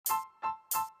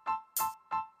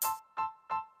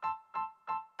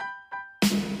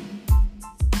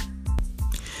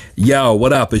Yo,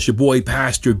 what up? It's your boy,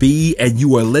 Pastor B, and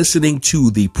you are listening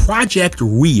to the Project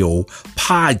Real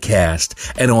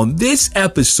podcast. And on this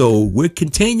episode, we're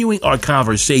continuing our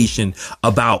conversation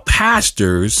about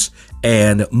pastors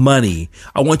and money.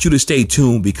 I want you to stay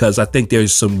tuned because I think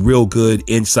there's some real good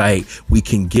insight we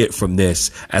can get from this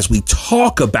as we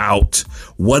talk about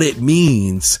what it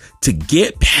means to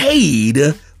get paid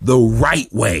the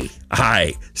right way. All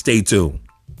right, stay tuned.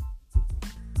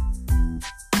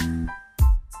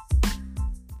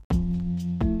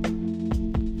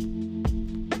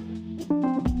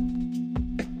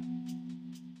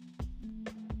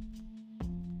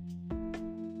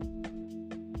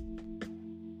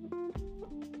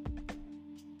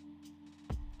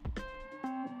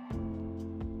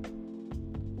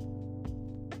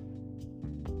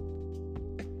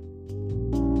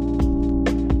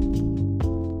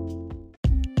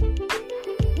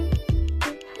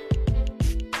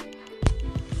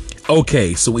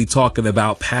 Okay, so we talking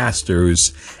about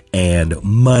pastors and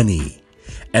money.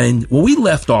 And when we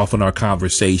left off in our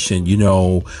conversation,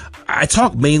 I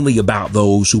talked mainly about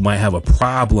those who might have a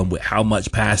problem with how much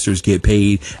pastors get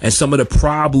paid and some of the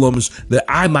problems that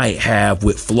I might have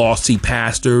with flossy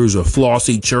pastors or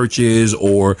flossy churches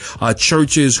or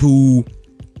churches who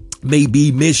may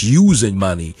be misusing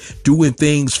money, doing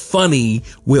things funny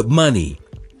with money.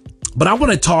 But I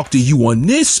want to talk to you on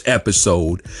this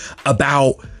episode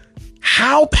about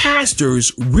how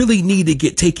pastors really need to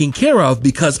get taken care of,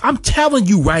 because I'm telling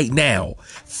you right now,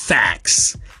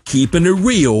 facts, keeping it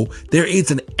real, there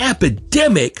is an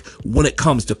epidemic when it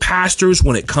comes to pastors,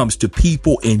 when it comes to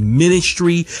people in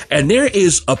ministry. And there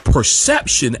is a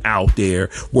perception out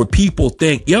there where people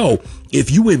think,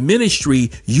 if you in ministry,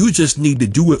 you just need to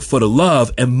do it for the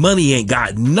love and money ain't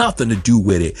got nothing to do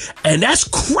with it. And that's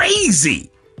crazy.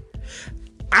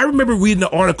 I remember reading an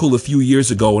article a few years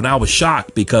ago and I was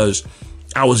shocked because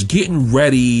I was getting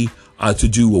ready to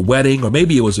do a wedding, or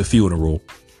maybe it was a funeral.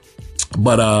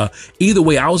 But either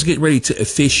way, I was getting ready to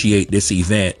officiate this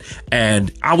event,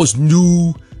 and I was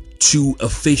new to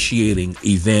officiating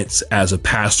events as a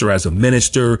pastor, as a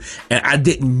minister, and I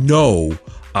didn't know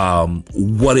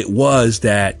what it was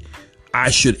that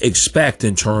I should expect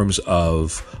in terms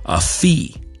of a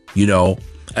fee,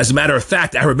 As a matter of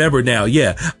fact, I remember now,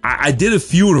 I did a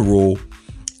funeral,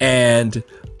 and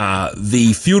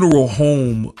the funeral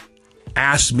home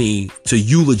asked me to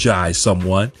eulogize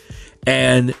someone,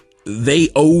 and they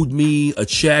owed me a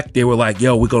check. They were like,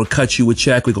 we're going to cut you a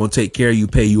check. We're going to take care of you,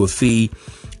 pay you a fee.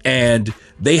 And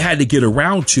they had to get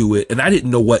around to it. And I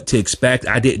didn't know what to expect.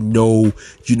 I didn't know,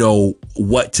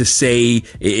 what to say,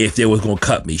 if they was going to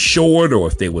cut me short or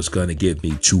if they was going to give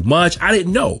me too much. I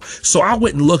didn't know. So I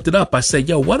went and looked it up. I said,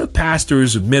 what do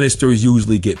pastors and ministers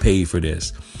usually get paid for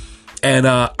this? And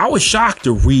I was shocked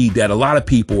to read that a lot of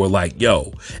people were like,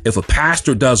 if a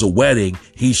pastor does a wedding,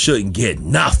 he shouldn't get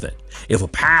nothing. If a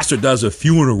pastor does a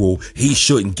funeral, he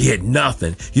shouldn't get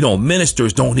nothing.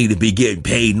 Ministers don't need to be getting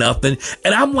paid nothing.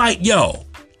 And I'm like,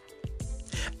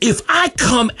 if I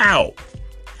come out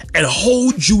and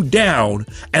hold you down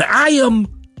and I am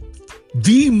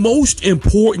the most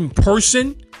important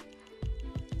person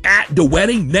at the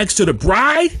wedding next to the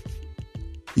bride,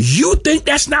 you think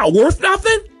that's not worth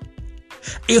nothing?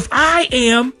 If I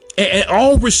am, in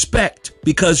all respect,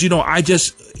 because, I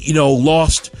just,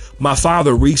 lost my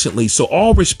father recently. So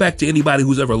all respect to anybody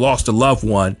who's ever lost a loved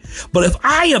one. But if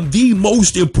I am the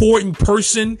most important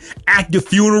person at the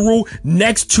funeral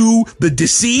next to the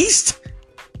deceased,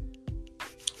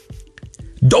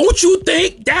 don't you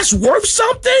think that's worth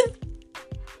something?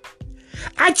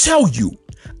 I tell you,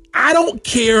 I don't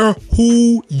care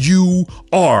who you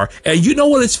are. And you know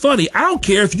what? It's funny. I don't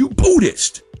care if you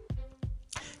Buddhist.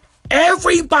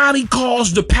 Everybody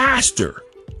calls the pastor.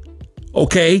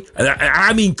 Okay. And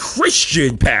I mean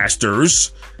Christian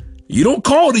pastors. You don't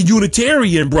call the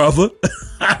Unitarian, brother.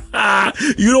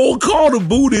 You don't call the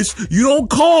Buddhist. You don't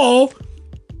call,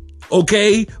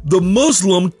 the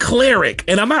Muslim cleric.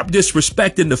 And I'm not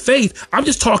disrespecting the faith. I'm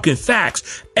just talking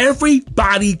facts.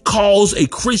 Everybody calls a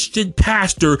Christian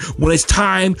pastor when it's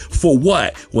time for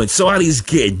what? When somebody's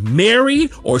getting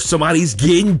married or somebody's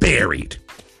getting buried.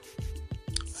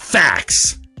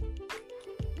 Facts.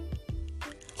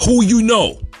 Who you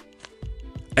know?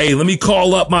 Hey, let me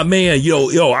call up my man.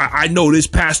 I know this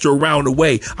pastor around the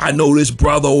way. I know this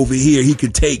brother over here. He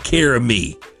can take care of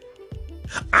me.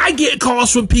 I get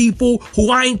calls from people who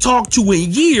I ain't talked to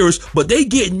in years, but they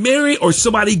getting married or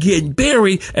somebody getting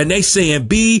buried, and they saying,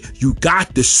 B, you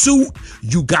got the suit,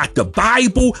 you got the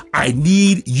Bible, I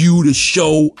need you to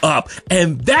show up.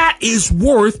 And that is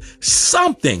worth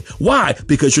something. Why?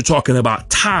 Because you're talking about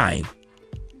time.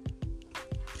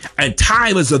 And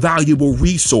time is a valuable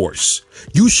resource.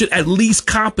 You should at least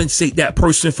compensate that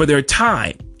person for their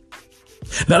time.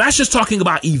 Now, that's just talking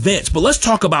about events, but let's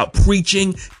talk about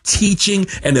preaching, teaching,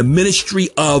 and the ministry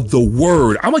of the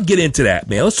word. I'm going to get into that,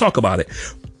 man. Let's talk about it.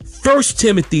 1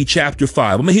 Timothy chapter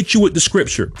 5. I'm going to hit you with the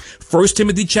scripture. 1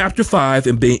 Timothy chapter 5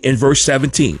 and in verse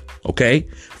 17. Okay.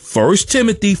 1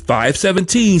 Timothy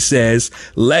 5:17 says,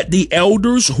 let the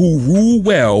elders who rule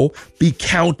well be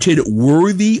counted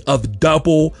worthy of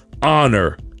double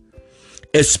honor,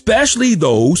 especially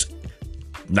those,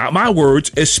 not my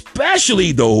words,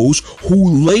 especially those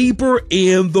who labor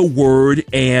in the word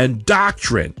and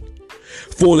doctrine.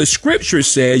 For the scripture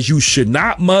says you should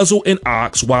not muzzle an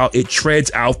ox while it treads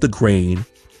out the grain,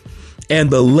 and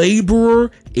the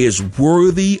laborer is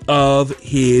worthy of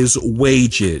his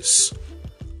wages.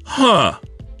 Let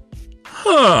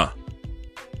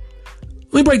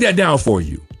me break that down for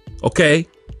you. Okay.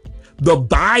 The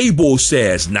Bible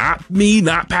says, not me,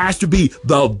 not Pastor B.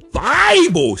 The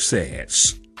Bible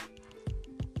says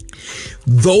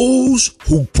those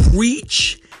who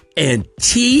preach and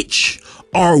teach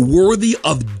are worthy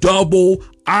of double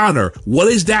honor. What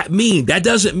does that mean? That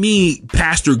doesn't mean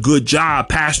pastor, good job,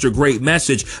 pastor, great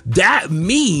message. That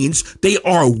means they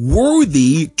are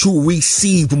worthy to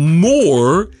receive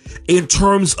more in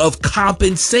terms of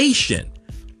compensation.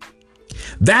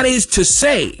 That is to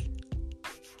say,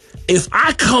 if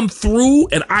I come through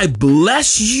and I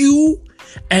bless you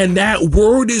and that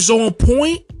word is on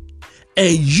point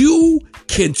and you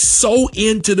can sow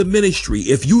into the ministry,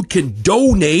 if you can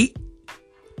donate,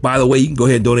 by the way, you can go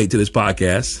ahead and donate to this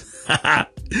podcast.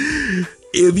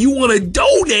 If you want to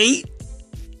donate,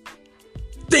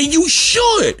 then you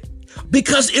should.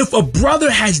 Because if a brother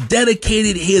has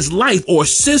dedicated his life or a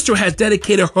sister has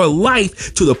dedicated her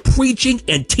life to the preaching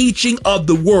and teaching of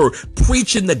the word,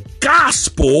 preaching the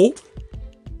gospel,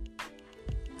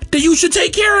 then you should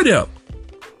take care of them.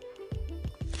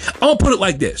 I'll put it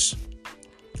like this.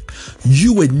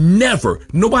 You would never,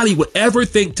 nobody would ever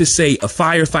think to say a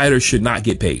firefighter should not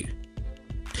get paid.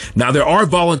 Now, there are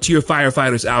volunteer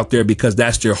firefighters out there because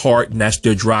that's their heart and that's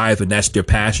their drive and that's their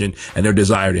passion and their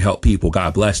desire to help people.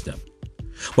 God bless them.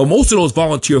 But most of those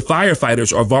volunteer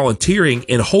firefighters are volunteering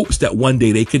in hopes that one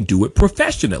day they can do it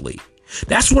professionally.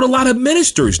 That's what a lot of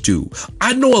ministers do.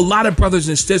 I know a lot of brothers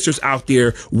and sisters out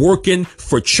there working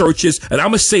for churches, and I'm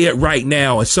going to say it right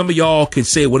now, and some of y'all can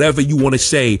say whatever you want to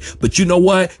say, but you know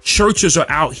what? Churches are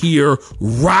out here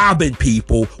robbing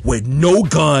people with no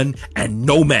gun and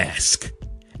no mask,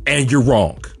 and you're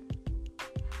wrong.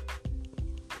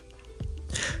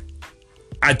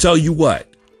 I tell you what,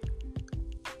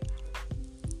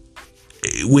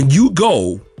 when you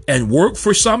go and work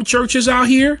for some churches out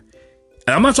here,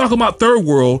 and I'm not talking about third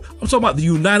world, I'm talking about the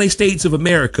United States of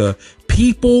America,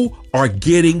 people are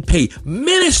getting paid.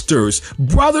 Ministers,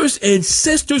 brothers and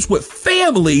sisters with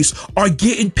families are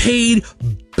getting paid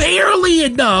barely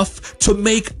enough to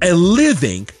make a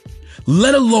living,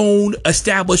 let alone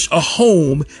establish a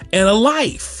home and a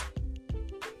life.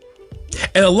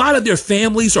 And a lot of their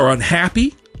families are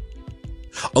unhappy.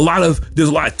 There's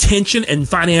a lot of tension and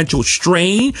financial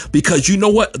strain because you know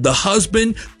what?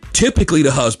 Typically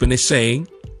the husband is saying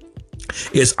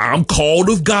is, I'm called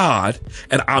of God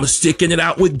and I'm sticking it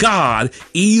out with God,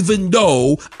 even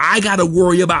though I got to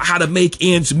worry about how to make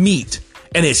ends meet.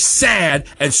 And it's sad.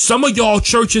 And some of y'all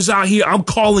churches out here, I'm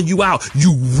calling you out.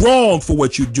 You wrong for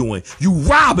what you're doing. You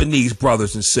robbing these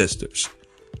brothers and sisters.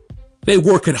 They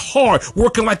working hard,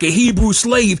 working like a Hebrew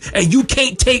slave, and you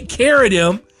can't take care of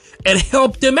them and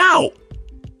help them out.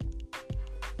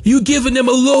 You giving them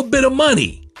a little bit of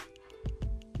money.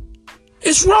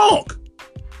 It's wrong.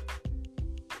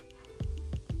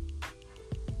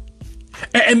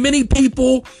 And many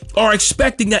people are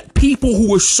expecting that people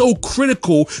who are so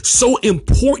critical, so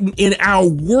important in our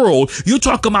world, you're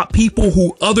talking about people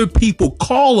who other people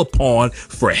call upon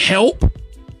for help,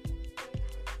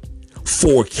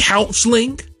 for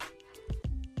counseling,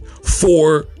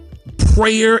 for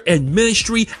prayer and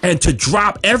ministry, and to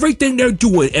drop everything they're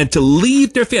doing and to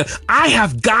leave their family. I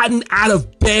have gotten out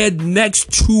of bed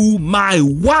next to my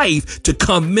wife to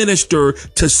come minister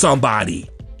to somebody.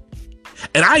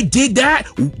 And I did that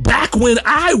back when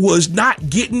I was not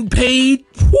getting paid.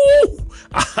 Woo!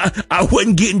 I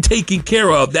wasn't getting taken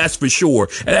care of, that's for sure.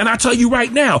 And I tell you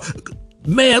right now,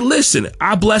 man, listen,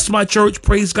 I bless my church.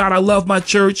 Praise God. I love my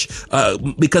church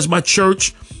because my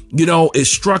church, is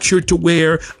structured to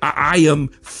where I am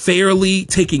fairly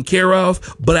taken care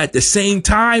of. But at the same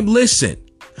time, listen,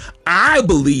 I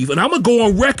believe, and I'm going to go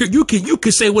on record. You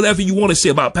can say whatever you want to say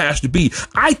about Pastor B.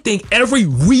 I think every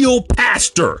real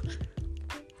pastor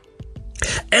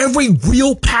Every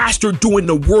real pastor doing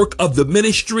the work of the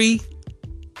ministry,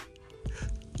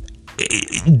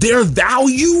 their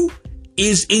value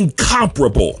is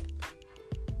incomparable.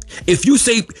 If you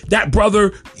say that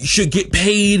brother should get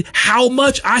paid how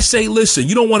much, I say, listen,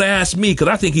 you don't want to ask me because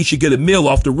I think he should get a meal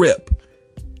off the rip.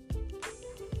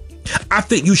 I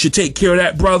think you should take care of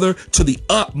that brother to the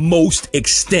utmost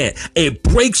extent. It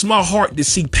breaks my heart to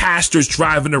see pastors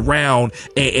driving around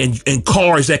in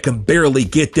cars that can barely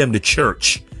get them to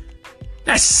church.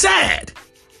 That's sad.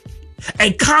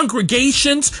 And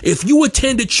congregations, if you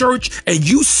attend a church and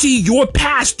you see your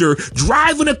pastor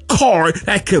driving a car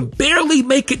that can barely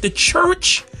make it to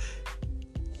church,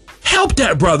 help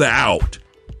that brother out.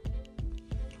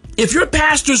 If your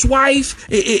pastor's wife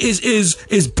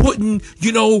is putting,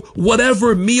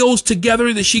 whatever meals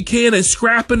together that she can and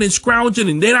scrapping and scrounging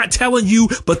and they're not telling you,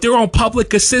 but they're on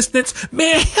public assistance,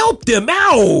 man, help them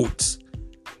out.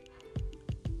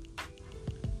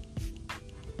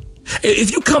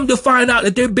 If you come to find out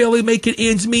that they're barely making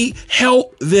ends meet,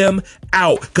 help them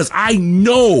out. Because I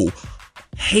know,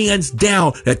 hands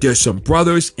down, that there's some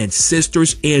brothers and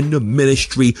sisters in the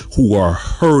ministry who are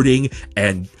hurting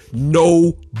and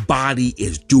nobody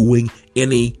is doing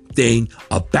anything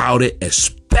about it,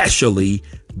 especially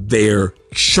their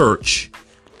church.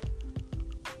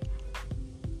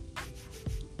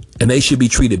 And they should be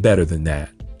treated better than that.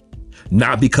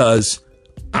 Not because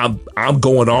I'm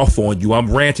going off on you, I'm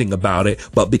ranting about it,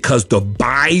 but because the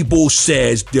Bible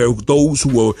says those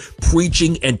who are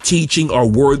preaching and teaching are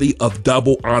worthy of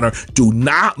double honor. Do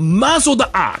not muzzle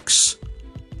the ox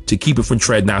to keep it from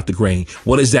treading out the grain.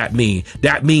 What does that mean?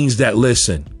 That means that,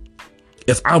 listen,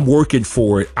 if I'm working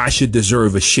for it, I should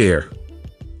deserve a share.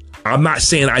 I'm not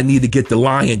saying I need to get the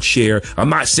lion's share. I'm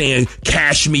not saying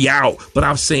cash me out, but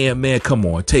I'm saying, man, come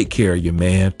on, take care of you,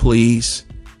 man. Please,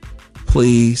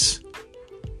 please.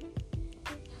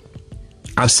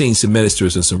 I've seen some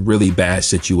ministers in some really bad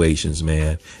situations,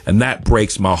 man, and that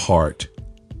breaks my heart.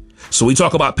 So we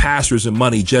talk about pastors and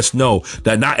money. Just know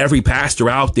that not every pastor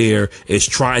out there is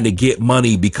trying to get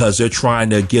money because they're trying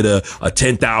to get a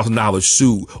 $10,000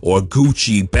 suit or a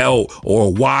Gucci belt or a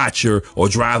watch or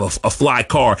drive a fly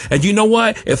car. And you know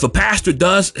what? If a pastor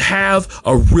does have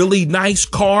a really nice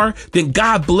car, then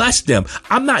God bless them.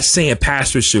 I'm not saying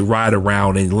pastors should ride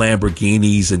around in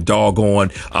Lamborghinis and doggone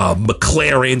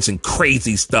McLarens and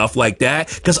crazy stuff like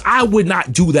that, because I would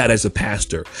not do that as a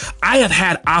pastor. I have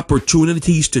had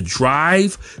opportunities to drive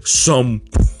some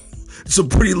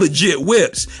pretty legit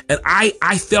whips. And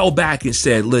I fell back and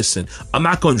said, listen, I'm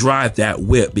not going to drive that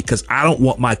whip because I don't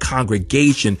want my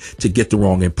congregation to get the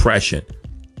wrong impression.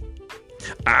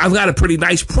 I've got a pretty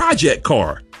nice project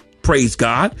car, praise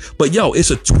God. But it's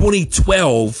a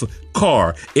 2012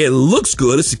 car. It looks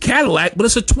good. It's a Cadillac, but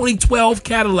it's a 2012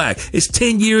 Cadillac. It's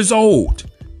 10 years old.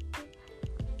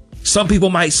 Some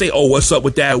people might say, oh, what's up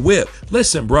with that whip?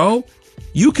 Listen, bro,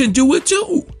 you can do it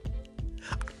too.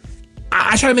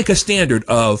 I try to make a standard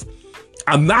of,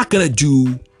 I'm not going to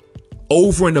do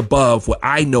over and above what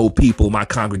I know people in my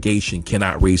congregation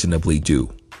cannot reasonably do.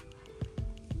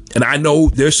 And I know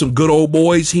there's some good old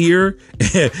boys here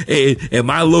in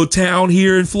my little town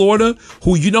here in Florida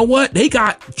who, you know what? They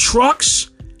got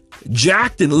trucks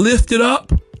jacked and lifted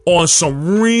up on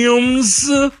some rims.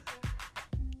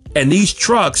 And these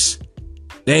trucks,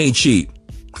 they ain't cheap.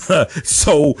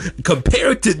 So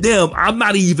compared to them, I'm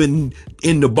not even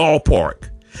in the ballpark.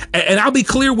 And I'll be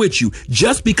clear with you,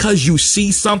 just because you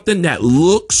see something that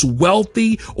looks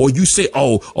wealthy, or you say,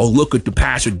 oh, look what the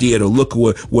pastor did, or look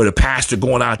where the pastor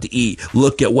going out to eat,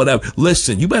 look at whatever.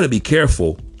 Listen, you better be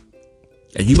careful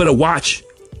and you better watch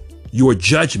your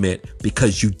judgment,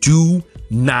 because you do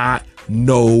not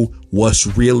know what's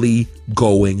really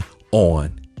going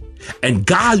on. And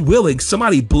God willing,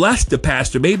 somebody blessed the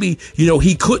pastor. Maybe,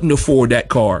 he couldn't afford that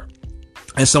car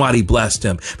and somebody blessed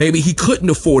him. Maybe he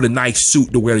couldn't afford a nice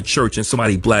suit to wear to church and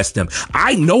somebody blessed him.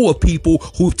 I know of people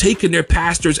who've taken their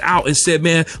pastors out and said,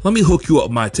 man, let me hook you up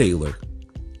with my tailor.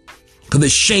 Because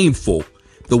it's shameful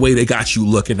the way they got you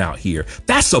looking out here.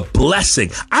 That's a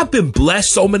blessing. I've been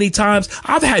blessed so many times.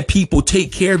 I've had people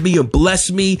take care of me and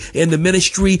bless me in the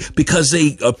ministry because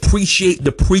they appreciate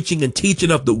the preaching and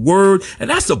teaching of the word. And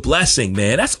that's a blessing,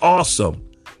 man. That's awesome.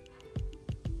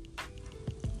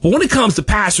 But when it comes to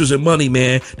pastors and money,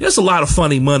 man, there's a lot of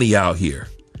funny money out here.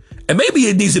 And maybe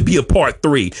it needs to be a part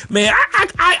 3. Man,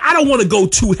 I don't want to go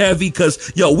too heavy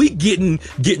because, we getting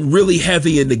really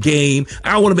heavy in the game.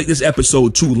 I don't want to make this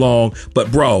episode too long.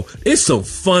 But, bro, it's some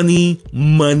funny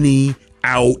money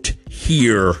out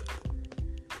here.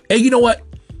 And you know what?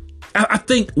 I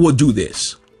think we'll do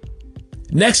this.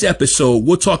 Next episode,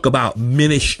 we'll talk about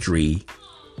ministry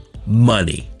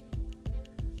money,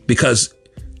 because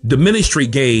the ministry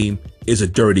game is a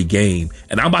dirty game,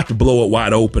 and I'm about to blow it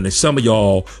wide open. And some of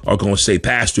y'all are going to say,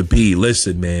 Pastor B,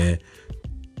 listen, man,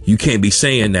 you can't be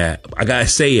saying that. I got to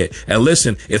say it. And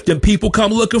listen, if them people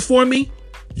come looking for me,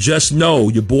 just know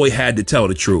your boy had to tell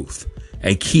the truth,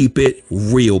 and keep it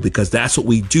real, because that's what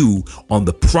we do on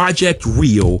the Project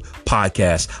Real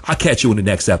podcast. I'll catch you in the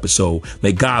next episode.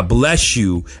 May God bless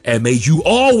you, and may you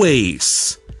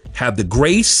always have the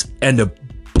grace and the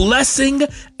blessing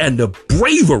and the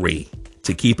bravery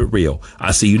to keep it real.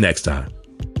 I'll see you next time.